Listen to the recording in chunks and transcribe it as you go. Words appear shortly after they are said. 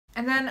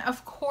And then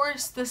of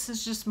course, this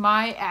is just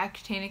my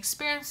Accutane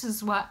experience. This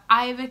is what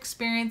I've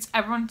experienced.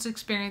 Everyone's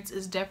experience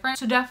is different.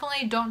 So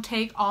definitely don't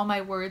take all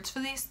my words for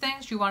these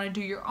things. You want to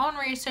do your own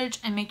research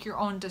and make your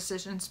own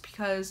decisions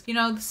because, you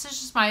know, this is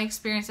just my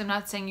experience. I'm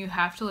not saying you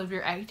have to live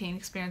your Accutane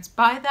experience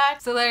by that.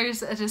 So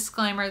there's a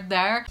disclaimer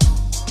there.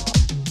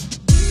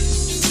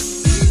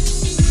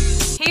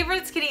 Hey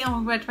everyone, it's Katie and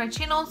welcome back to my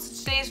channel.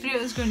 So today's video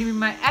is going to be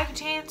my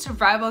Accutane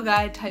survival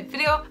guide type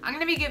video. I'm going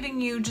to be giving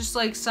you just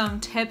like some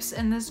tips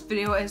in this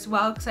video as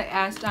well because I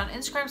asked on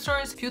Instagram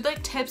stories if you'd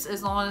like tips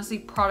as long as the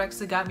products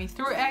that got me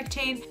through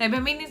Accutane. And I've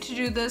been meaning to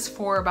do this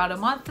for about a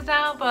month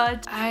now,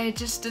 but I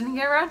just didn't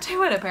get around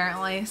to it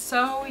apparently.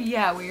 So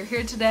yeah, we're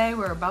here today.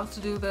 We're about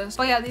to do this.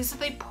 But yeah, these are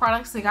the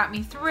products that got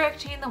me through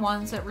Accutane, the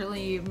ones that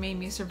really made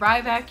me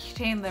survive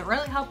Accutane, that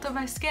really helped with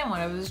my skin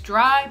when it was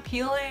dry,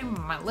 peely,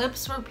 my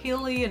lips were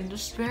peely, and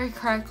just very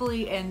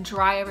crackly and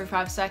dry every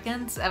 5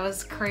 seconds. That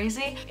was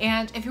crazy.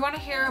 And if you want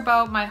to hear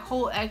about my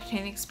whole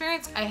Accutane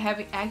experience, I have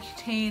an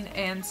Accutane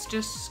and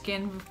just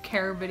skin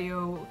care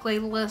video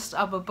playlist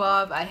up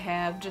above. I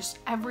have just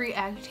every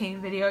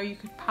Accutane video you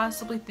could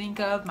possibly think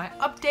of, my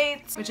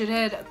updates, which I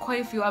did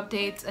quite a few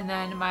updates, and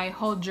then my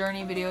whole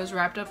journey videos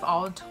wrapped up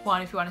all into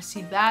one if you want to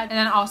see that. And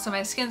then also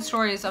my skin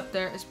story is up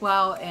there as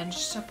well, and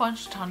just a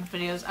ton of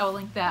videos. I will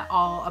link that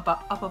all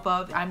up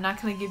above. I'm not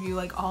going to give you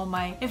like all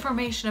my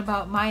information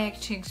about my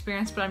Accutane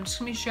experience, but I'm just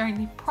gonna be sharing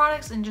the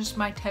products and just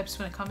my tips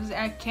when it comes to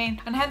Accutane,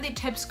 and have the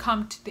tips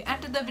come to the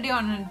end of the video.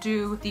 I'm gonna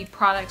do the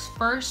products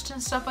first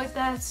and stuff like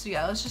that. So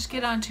yeah, let's just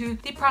get on to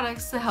the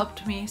products that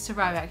helped me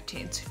survive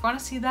Accutane. So if you want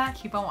to see that,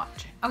 keep on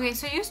watching. Okay,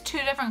 so I used two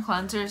different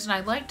cleansers and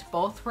I liked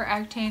both for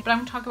Accutane, but I'm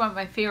gonna talk about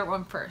my favorite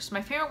one first.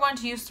 My favorite one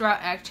to use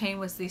throughout Accutane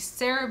was the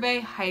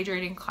CeraVe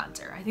Hydrating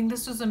Cleanser. I think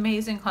this was an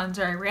amazing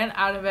cleanser. I ran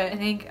out of it. I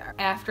think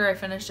after I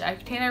finished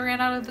Accutane, I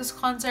ran out of this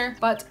cleanser,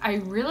 but I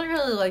really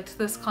liked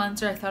this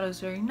cleanser. I thought it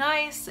was very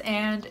nice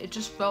and it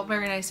just felt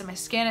very nice on my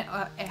skin. It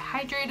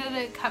hydrated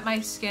it, kept my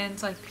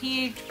skin's like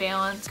pH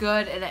balance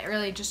good, and it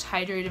really just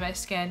hydrated my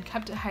skin,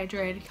 kept it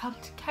hydrated,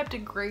 kept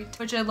it great,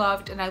 which I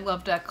loved, and I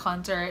loved that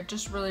cleanser. It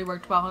just really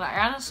worked well, and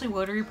I honestly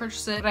would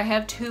repurchase it, but I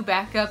have two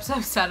backups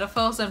of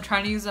Cetaphil, so I'm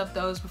trying to use up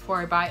those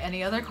before I buy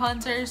any other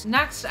cleansers.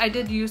 Next, I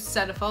did use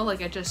Cetaphil,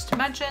 like I just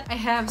mentioned. I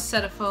have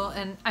Cetaphil,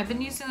 and I've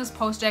been using this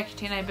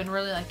post-Accutane. I've been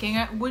really liking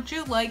it. Would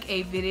you like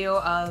a video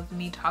of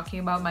me talking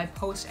about my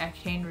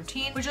post-Accutane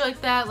routine? Would you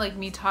like that? Like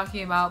me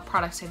talking about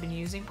products I've been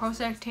using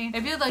post-Accutane?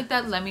 If you'd like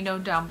that, let me know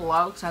down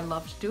below because I'd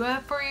love to do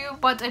it for you.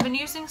 But I've been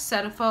using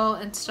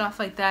Cetaphil and stuff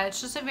like that.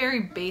 It's just a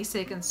very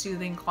basic and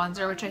soothing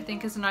cleanser, which I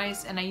think is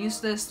nice, and I use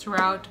this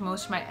throughout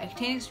most of my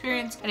Accutane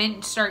experience. I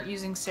didn't start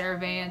using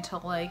CeraVe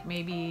until like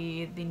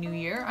maybe the new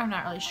year. I'm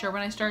not really sure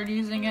when I started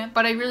using it,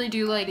 but I really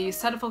do like the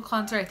Cetaphil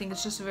cleanser. I think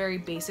it's just a very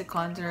basic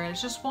cleanser.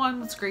 It's just one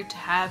that's great to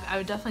have. I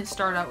would definitely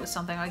start out with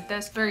something like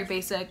this, very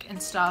basic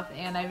and stuff,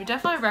 and I would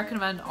definitely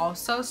recommend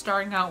also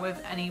starting out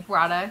with any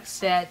products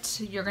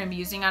that you're going to be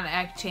using on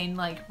Accutane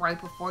like right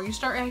before you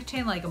start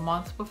Accutane, like a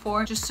month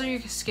before, just so your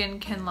skin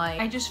can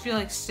like, I just feel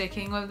like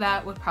sticking with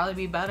that would probably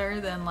be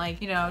better than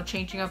like, you know,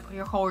 changing up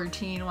your whole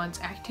routine once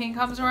Accutane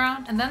comes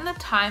around. And then the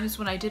times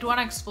when I did want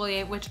to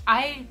exfoliate, which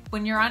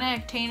when you're on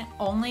Accutane,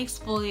 only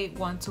exfoliate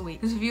once a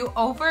week, because if you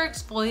over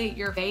exfoliate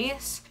your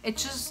face,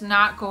 it's just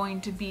not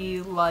going to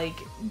be like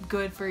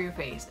good for your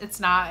face. It's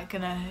not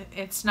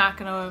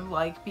gonna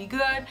like be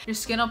good. Your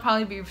skin will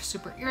probably be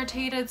super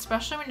irritated,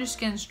 especially when your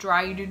skin's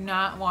dry. You do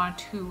not want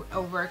to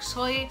over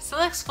exfoliate. So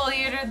the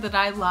exfoliator that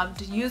I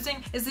loved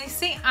using is the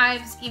St.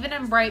 Ives Even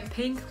in Bright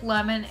Pink,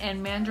 Lemon,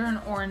 and Mandarin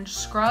Orange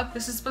Scrub.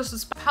 This is supposed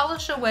to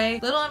polish away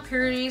little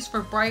impurities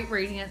for bright,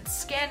 radiant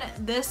skin.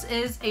 This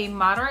is a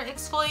moderate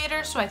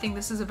exfoliator, so I think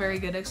this is a very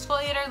good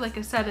exfoliator. Like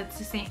I said, it's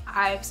the St.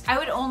 Ives. I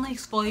would only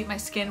exfoliate my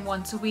skin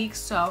once a week,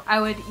 so I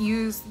would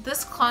use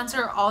this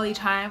cleanser all the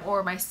time,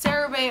 or my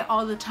CeraVe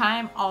all the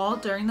time, all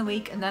during the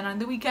week, and then on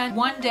the weekend,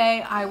 one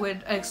day I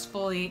would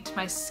exfoliate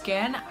my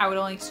skin. I would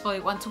only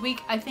exfoliate once a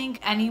week. I think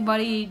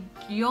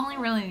you only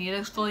really need to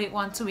exfoliate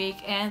once a week,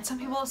 and some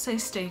people say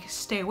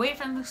stay away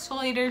from the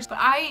exfoliators, but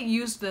I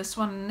use this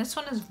one, and this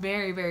one is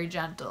very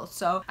gentle.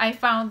 So I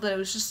found that it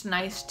was just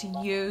nice to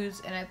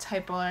use, and it's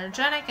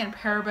hypoallergenic and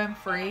paraben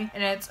free,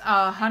 and it's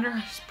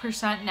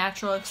 100%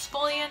 natural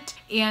exfoliant,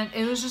 and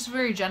it was just a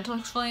very gentle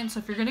exfoliant. So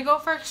if you're gonna go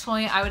for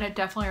exfoliant, I would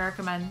definitely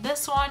recommend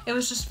this one. It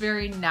was just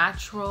very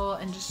natural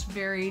and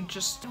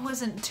it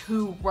wasn't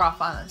too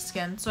rough on the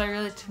skin, so I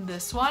really liked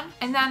this one.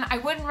 And then I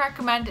wouldn't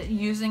recommend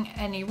using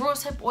any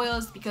rosehip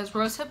oils, because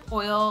rosehip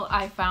oil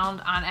I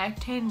found on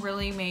Accutane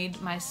really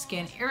made my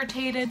skin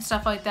irritated,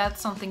 stuff like that.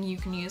 Something you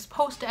can use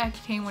post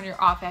Accutane when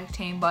you're off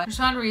Accutane, but for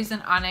some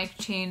reason on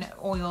Accutane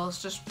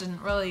oils just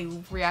didn't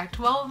really react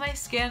well with my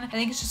skin. I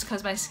think it's just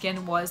because my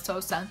skin was so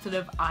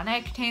sensitive on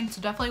Accutane,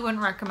 so definitely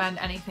wouldn't recommend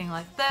anything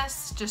like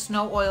this. Just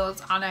no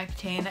oils on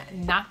Accutane,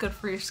 not good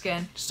for your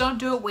skin. Just don't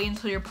do it. Wait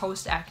until you're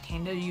post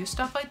Accutane to use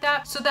stuff like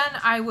that. So then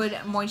I would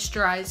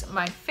moisturize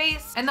my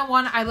face, and the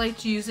one I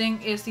liked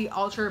using is the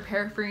Ultra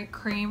Repair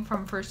Cream cream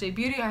from First Aid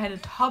Beauty. I had a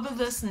tub of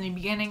this in the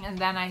beginning, and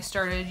then I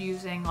started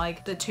using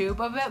like the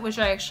tube of it, which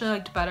I actually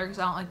liked better because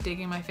I don't like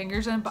digging my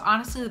fingers in. But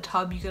honestly, the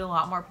tub, you get a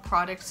lot more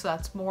products, so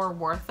that's more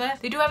worth it.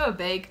 They do have a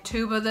big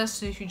tube of this,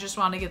 so if you just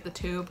want to get the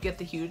tube, get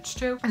the huge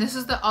tube. And this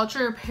is the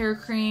Ultra Repair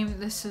Cream.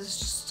 This is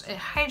just, it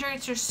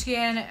hydrates your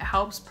skin, it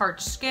helps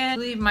parched skin,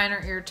 relieve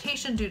minor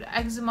irritation due to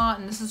eczema,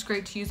 and this is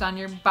great to use on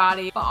your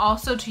body, but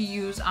also to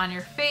use on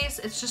your face.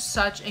 It's just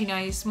such a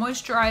nice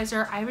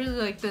moisturizer. I really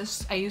like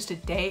this. I used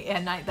it day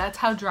and night. That's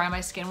how dry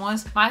my skin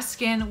was. My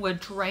skin would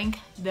drink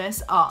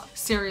this up.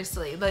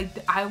 Seriously, like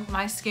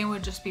my skin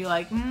would just be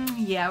like,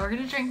 yeah, we're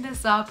gonna drink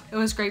this up. It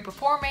was great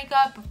before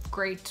makeup,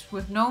 great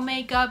with no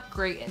makeup,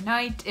 great at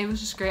night. It was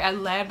just great. I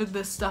lathered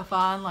this stuff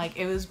on like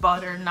it was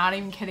butter, not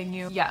even kidding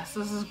you. Yes,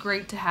 this is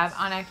great to have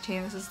on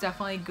Accutane. This is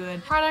definitely a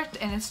good product,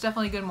 and it's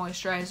definitely a good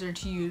moisturizer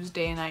to use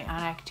day and night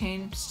on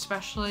Accutane,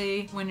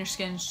 especially when your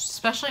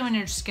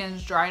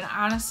skin's dry. And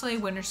honestly,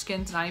 when your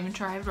skin's not even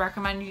dry, I would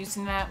recommend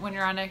using that when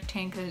you're on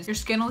Accutane, because your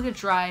skin will get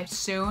dry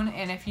soon,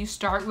 and if you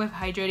start with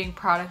hydrating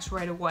products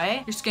right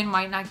away, your skin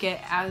might not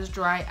get as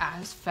dry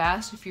as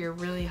fast if you're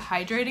really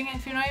hydrating it,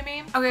 if you know what I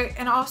mean. Okay,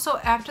 and also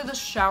after the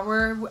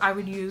shower, I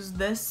would use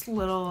this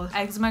little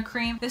eczema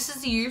cream. This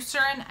is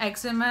Eucerin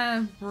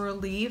Eczema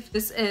Relief.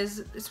 It's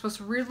supposed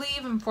to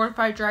relieve and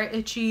fortify dry,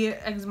 itchy,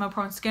 eczema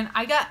prone skin.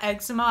 I got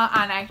eczema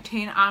on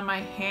Accutane on my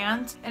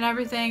hands and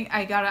everything.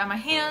 I got it on my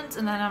hands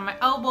and then on my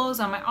elbows,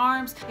 on my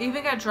arms. I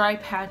even got dry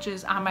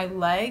patches on my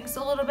legs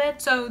a little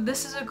bit. So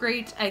this is a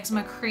great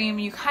eczema cream.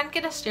 You can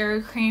get a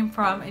steroid cream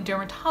from a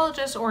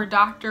dermatologist or a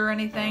doctor or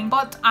anything,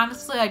 but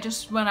honestly, I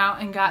just went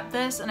out and got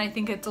this, and I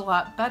think it's a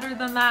lot better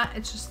than that.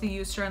 It's just the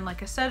Eucerin,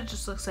 like I said, it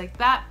just looks like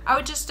that. I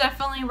would just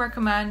definitely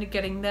recommend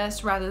getting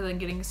this rather than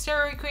getting a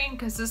steroid cream,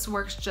 because this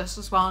works just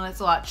as well and it's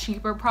a lot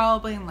cheaper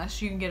probably,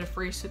 unless you can get a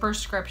free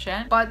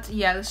prescription. But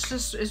yeah, this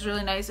just is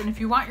really nice. And if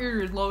you want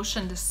your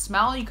lotion to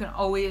smell, you can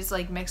always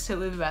like mix it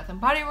with a Bath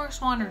 & Body Works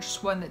one, or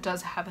just one that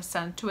does have a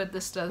scent to it.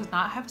 This does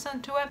not have a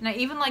scent to it, and I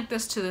even like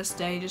this to this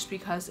day just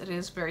because it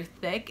is very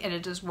thick and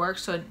it does work.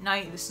 So at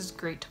night, this is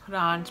great to put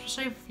on,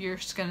 especially if your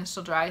skin is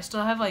still dry. I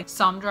still have like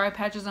some dry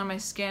patches on my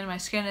skin. My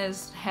skin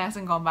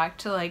hasn't gone back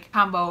to like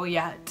combo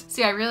yet.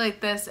 See, I really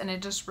like this, and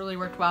it just really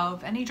worked well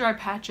with any dry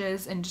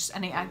patches and just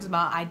any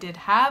eczema I did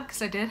have,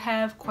 because I did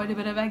have quite a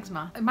bit of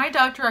eczema. My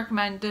doctor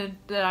recommended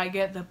that I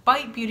get the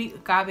Bite Beauty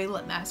Agave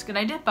Lip Mask, and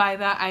I did buy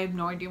that. I have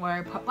no idea where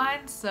I put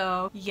mine,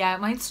 so yeah,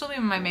 it might still be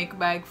in my makeup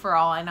bag for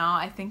all I know.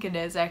 I think it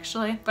is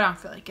actually, but I don't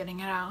feel like getting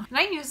it out. And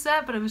I used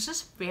that, but it was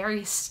just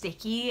very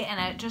sticky, and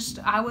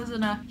I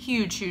wasn't a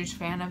huge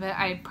fan of it.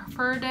 I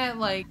preferred it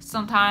like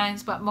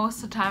sometimes, but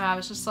most of the time I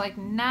was just like,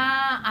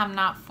 nah, I'm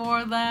not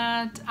for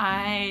that.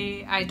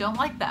 I don't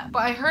like that.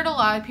 But I heard a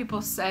lot of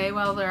people say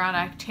while they're on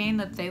Accutane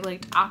that they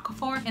liked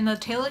Aquaphor, and the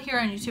Taylor here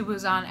on YouTube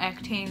was on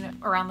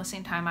Accutane around the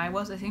same time I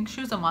was. I think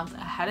she was a month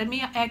ahead of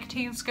me on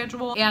Accutane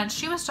schedule, and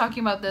she was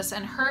talking about this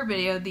in her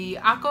video, the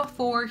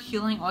Aquaphor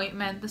Healing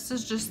Ointment. This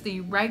is just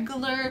the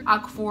regular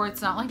Aquaphor.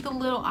 It's not like the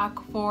little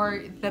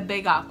Aquaphor, the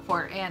big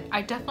Aquaphor, and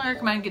I definitely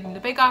recommend getting the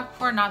big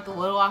Aquaphor, not the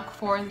little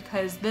Aquaphor,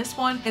 because this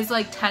one is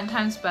like 10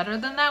 times better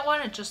than that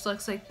one. It just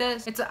looks like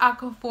this. It's an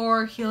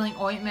Aquaphor Healing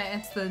Ointment.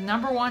 It's the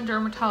 #1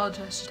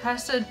 dermatologist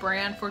tested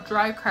brand for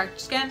dry, cracked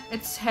skin.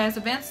 It has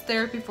advanced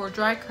therapy for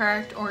dry,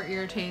 cracked, or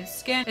irritated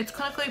skin. It's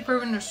clinically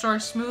proven to restore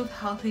smooth,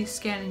 healthy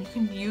skin, and you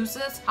can use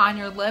this on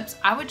your lips.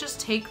 I would just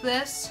take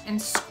this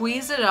and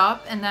squeeze it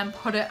up and then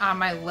put it on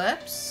my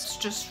lips,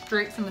 just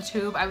straight from the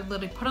tube. I would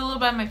literally put a little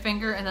bit on my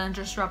finger and then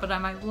just rub it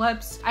on my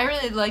lips. I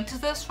really liked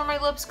this for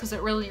my lips because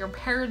it really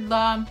repaired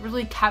them,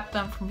 really kept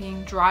them from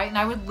being dry, and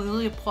I would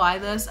literally apply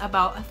this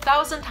about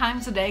 1,000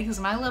 times a day because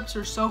my lips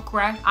are so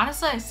cracked.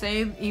 Honestly, I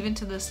say even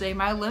to this day,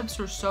 my lips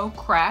are so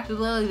cracked that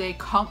literally they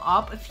come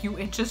up a few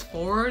inches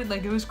forward.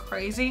 Like, it was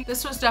crazy.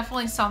 This was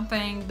definitely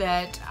something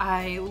that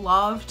I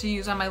love to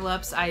use on my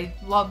lips. I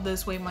love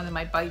this way more than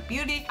my Bite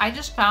Beauty. I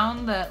just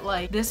found that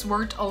like this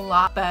worked a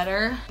lot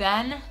better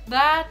than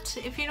that,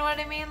 if you know what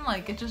I mean.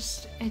 Like it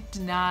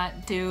did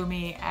not do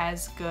me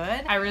as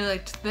good. I really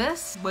liked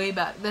this way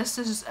better. This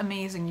is just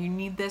amazing. You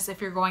need this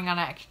if you're going on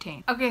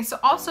Accutane. Okay, so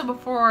also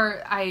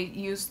before I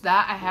use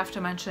that, I have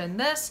to mention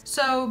this.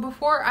 So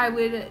before I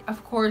would,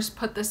 of course,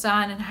 put this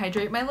on and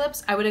hydrate my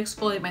lips, I would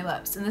exfoliate my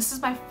lips. And this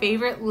is my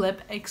favorite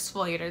lip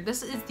exfoliator.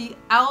 This is the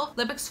e.l.f.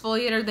 lip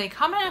exfoliator. They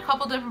come in a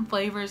couple different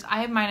flavors.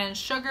 I have mine in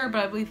sugar,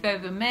 but I believe they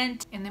have a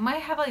mint, and they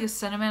might have like a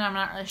cinnamon. I'm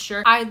not really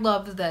sure. I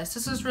love this.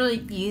 This is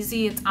really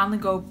easy. It's on the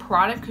go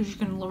product because you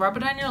can rub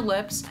it on your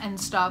lips and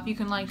stuff. You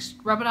can like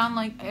rub it on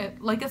like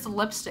it's a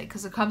lipstick,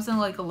 because it comes in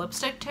like a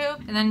lipstick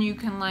tube, and then you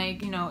can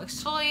like, you know,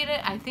 exfoliate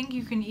it. I think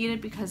you can eat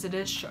it because it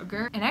is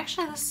sugar, and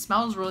actually this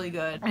smells really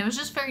good. And it was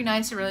just very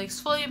nice to really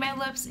exfoliate my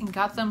lips. lips and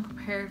got them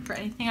prepared for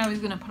anything I was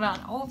gonna put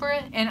on over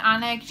it. And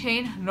on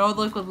Accutane, no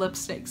liquid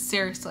lipstick,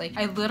 seriously.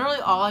 I literally,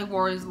 all I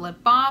wore is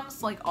lip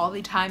balms like all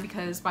the time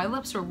because my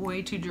lips are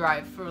way too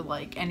dry for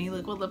like any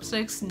liquid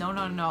lipsticks. No,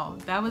 no, no.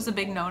 That was a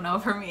big no-no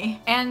for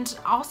me. And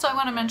also I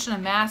want to mention a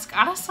mask.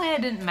 Honestly, I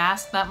didn't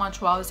mask that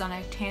much while I was on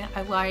Accutane.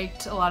 I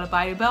liked a lot of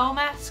Body Bell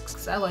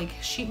masks. I like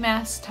sheet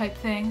mask type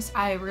things.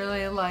 I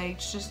really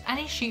liked just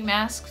any sheet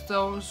masks.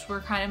 Those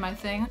were kind of my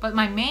thing. But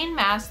my main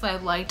mask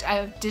that I liked,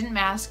 I didn't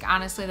mask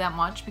honestly that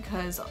much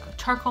because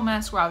charcoal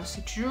masks were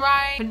obviously too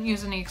dry. Couldn't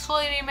use any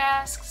exfoliating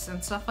masks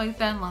and stuff like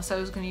that unless I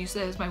was going to use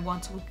it as my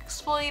once a week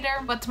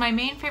exfoliator. But my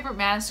main favorite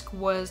mask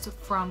was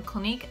from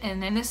Clinique,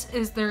 and then this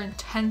is their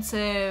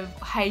intensive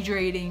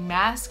hydrating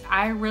mask.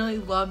 I really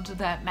loved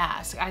that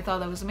mask. I thought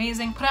that was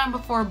amazing. Put it on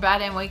before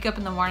bed and wake up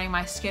in the morning,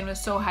 my skin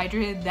was so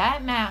hydrated.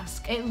 That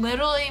mask, it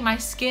literally, my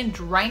skin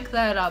drank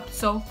that up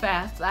so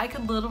fast that I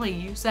could literally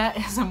use that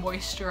as a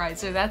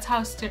moisturizer. That's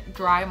how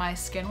dry my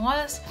skin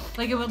was.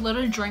 Like, it would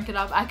literally drink it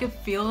up. I could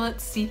feel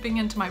it seeping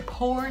into my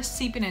pores,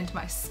 seeping into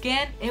my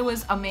skin. It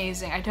was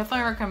amazing. I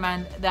definitely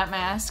recommend that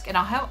mask, and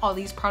I'll have all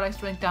these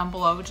products linked down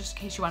below just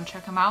in case you want to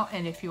check them out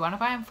and if you want to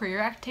buy them for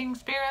your Accutane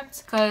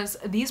experience, because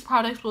these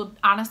products will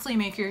honestly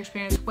make your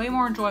experience way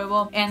more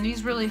enjoyable, and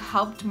these really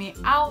helped me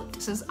out.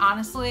 This is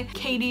honestly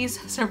Katie's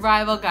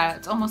survival guide.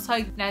 It's almost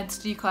like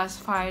Ned's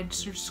declassified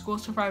school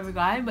survival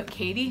guide, but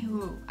Katie,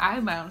 ooh, I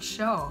have my own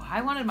show.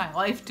 I wanted my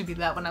life to be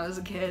that when I was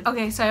a kid.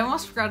 Okay, so I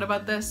almost forgot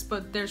about this,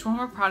 but there's one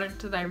more product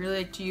that I really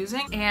liked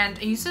using, and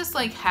I used this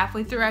like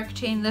halfway through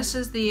Accutane. This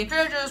is the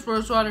Trader Joe's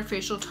Rosewater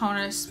Facial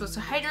Toner. It's supposed to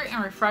hydrate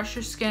and refresh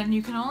your skin.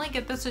 You can only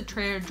get this at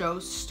Trader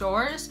Joe's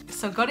stores,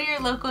 so go to your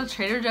local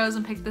Trader Joe's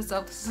and pick this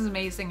up. This is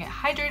amazing. It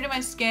hydrated my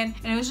skin,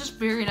 and it was just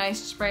very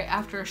nice to spray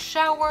after a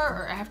shower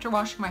or after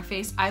washing my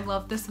face. I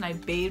love this, and I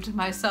bathed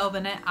myself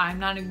in it. I'm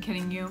not even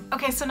kidding you.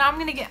 Okay, so now I'm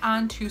gonna get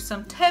on to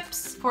some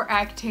tips for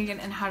Accutane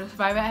and how to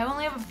survive it. I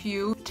only have a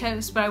few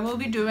tips, but I will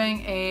be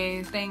doing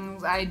a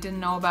thing I didn't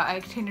know about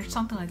Accutane or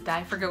something like that.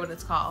 I forget what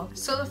it's called.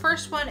 So the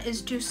first one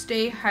is to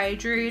stay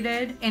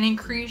hydrated and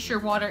increase your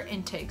water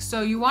intake.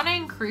 So you want to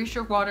increase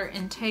your water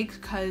intake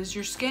because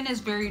your skin is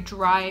very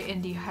dry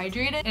and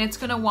dehydrated, and it's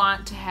gonna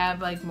want to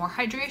have like more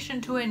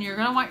hydration to it, and you're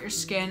gonna want your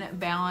skin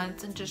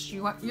balanced and just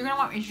you're gonna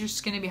want your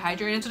skin to be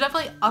hydrated. So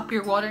definitely up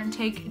your water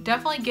intake.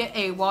 Definitely get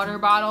a water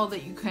bottle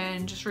that you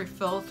can just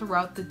refill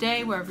throughout the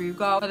day wherever you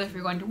go. Whether if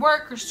you're going to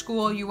work or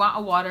school, you want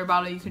a water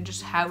bottle you can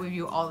just have with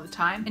you all the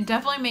time. And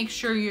definitely make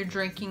sure you're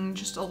drinking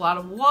just a lot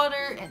of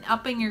water and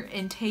upping your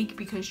intake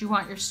because you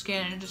want your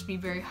skin to just be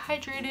very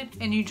hydrated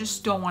and you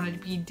just don't want it to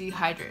be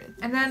dehydrated.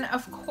 And then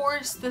of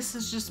course, this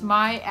is just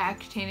my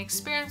Accutane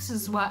experience.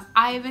 This is what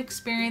I've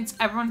experienced.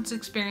 Everyone's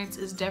experience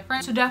is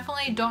different. So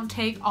definitely don't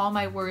take all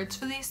my words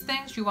for these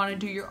things. You want to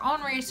do your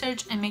own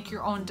research and make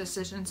your own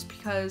decisions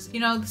because, you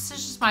know, this is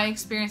just my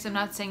experience. I'm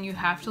not saying you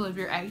have to live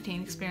your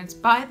Accutane experience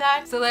by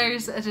that. So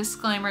there's a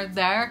disclaimer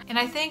there. And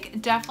I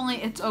think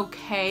definitely it's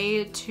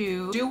okay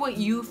to do what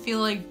you feel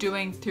like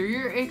doing through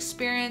your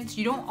experience.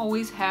 You don't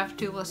always have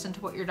to listen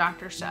to what your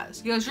doctor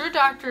says because your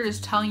doctor is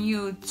telling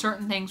you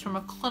certain things from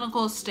a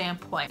clinical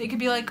standpoint. They could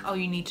be like, oh,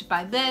 you need to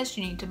buy this,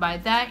 you need to buy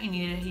that, you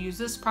need to use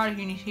this product,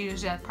 you need to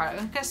use that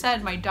product. Like I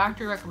said, my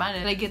doctor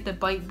recommended I get the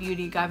Bite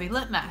Beauty Agave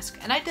Lip Mask,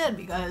 and I did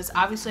because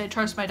obviously I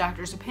trust my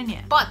doctor's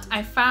opinion. But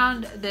I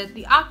found that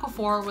the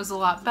Aquaphor was a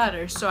lot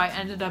better, so I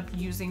ended up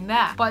using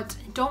that. But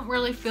don't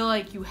really feel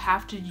like you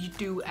have to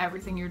do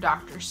everything your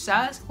doctor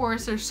says. Of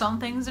course, there's some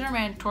things that are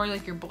mandatory,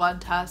 like your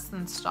blood tests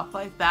and stuff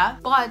like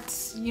that.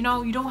 But, you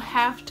know, you don't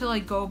have to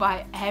like go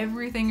by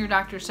everything your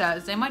doctor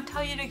says. They might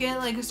tell you to get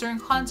like a certain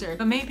cleanser,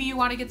 but maybe you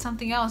want to get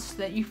something else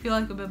that you feel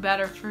like would be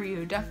better for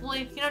you.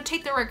 Definitely, you know,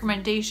 take the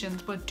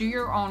recommendations, but do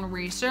your own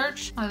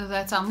research, whether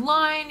that's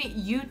online,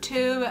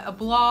 YouTube, a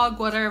blog,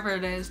 whatever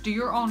it is. Do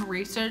your own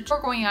research.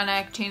 We're going on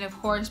Accutane, of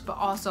course, but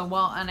also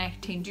while on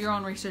Accutane, do your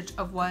own research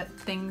of what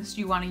things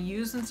you want to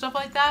use and stuff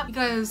like that,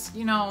 because,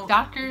 you know,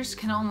 doctors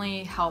can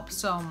only help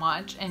so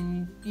much,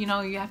 and you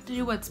know, you have to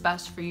do what's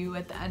best for you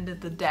at the end of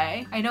the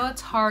day. I know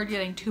it's hard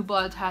getting 2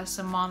 blood tests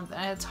a month,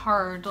 and it's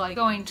hard like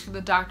going to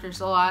the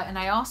doctors a lot. And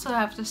I also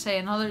have to say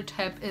another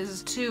tip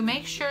is to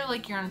make sure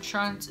like your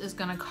insurance is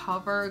going to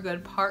cover a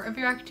good part of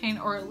your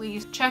Accutane, or at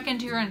least check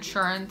into your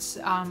insurance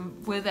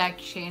with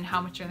Accutane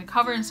how much you're going to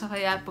cover and stuff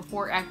like that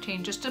before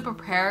Accutane, just to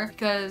prepare,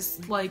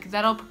 because like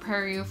that'll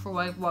prepare you for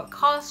like what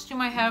costs you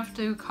might have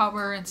to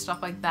cover and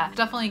stuff like that.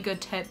 Definitely a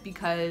good tip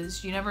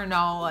because you never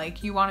know,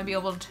 like you want to be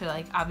able to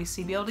like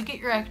obviously be able to get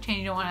your Accutane.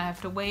 You don't want to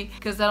have to wait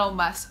because that'll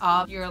mess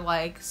up your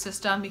like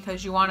system,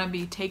 because you want to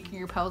be taking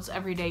your pills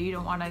every day. You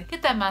don't want to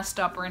get that messed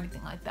up or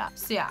anything like that.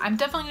 So yeah, I'm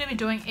definitely going to be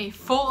doing a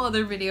full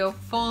other video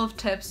full of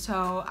tips,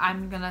 so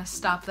I'm gonna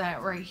stop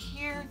that right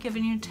here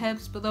giving you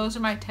tips, but those are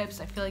my tips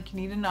I feel like you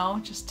need to know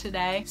just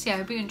today. So yeah, I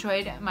hope you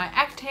enjoyed my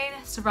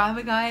Accutane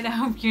survival guide. I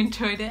hope you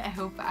enjoyed it. I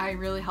hope I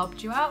really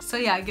helped you out. So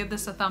yeah, give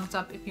this a thumbs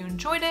up if you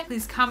enjoyed it.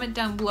 Please comment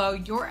down below below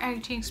your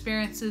Accutane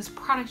experiences,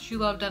 products you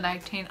loved on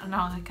Accutane, and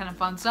all that kind of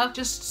fun stuff,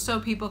 just so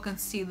people can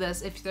see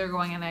this if they're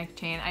going on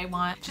Accutane. I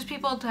want just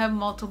people to have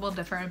multiple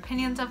different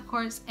opinions, of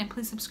course, and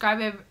please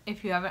subscribe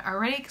if you haven't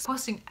already, because I'm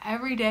posting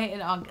every day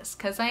in August,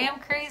 because I am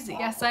crazy.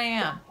 Yes, I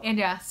am. And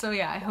yeah, so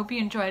yeah, I hope you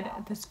enjoyed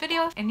this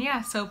video, and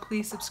yeah, so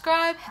please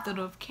subscribe, hit the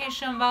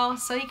notification bell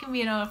so you can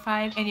be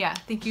notified, and yeah,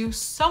 thank you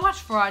so much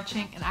for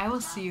watching, and I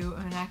will see you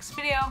in the next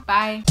video.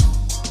 Bye!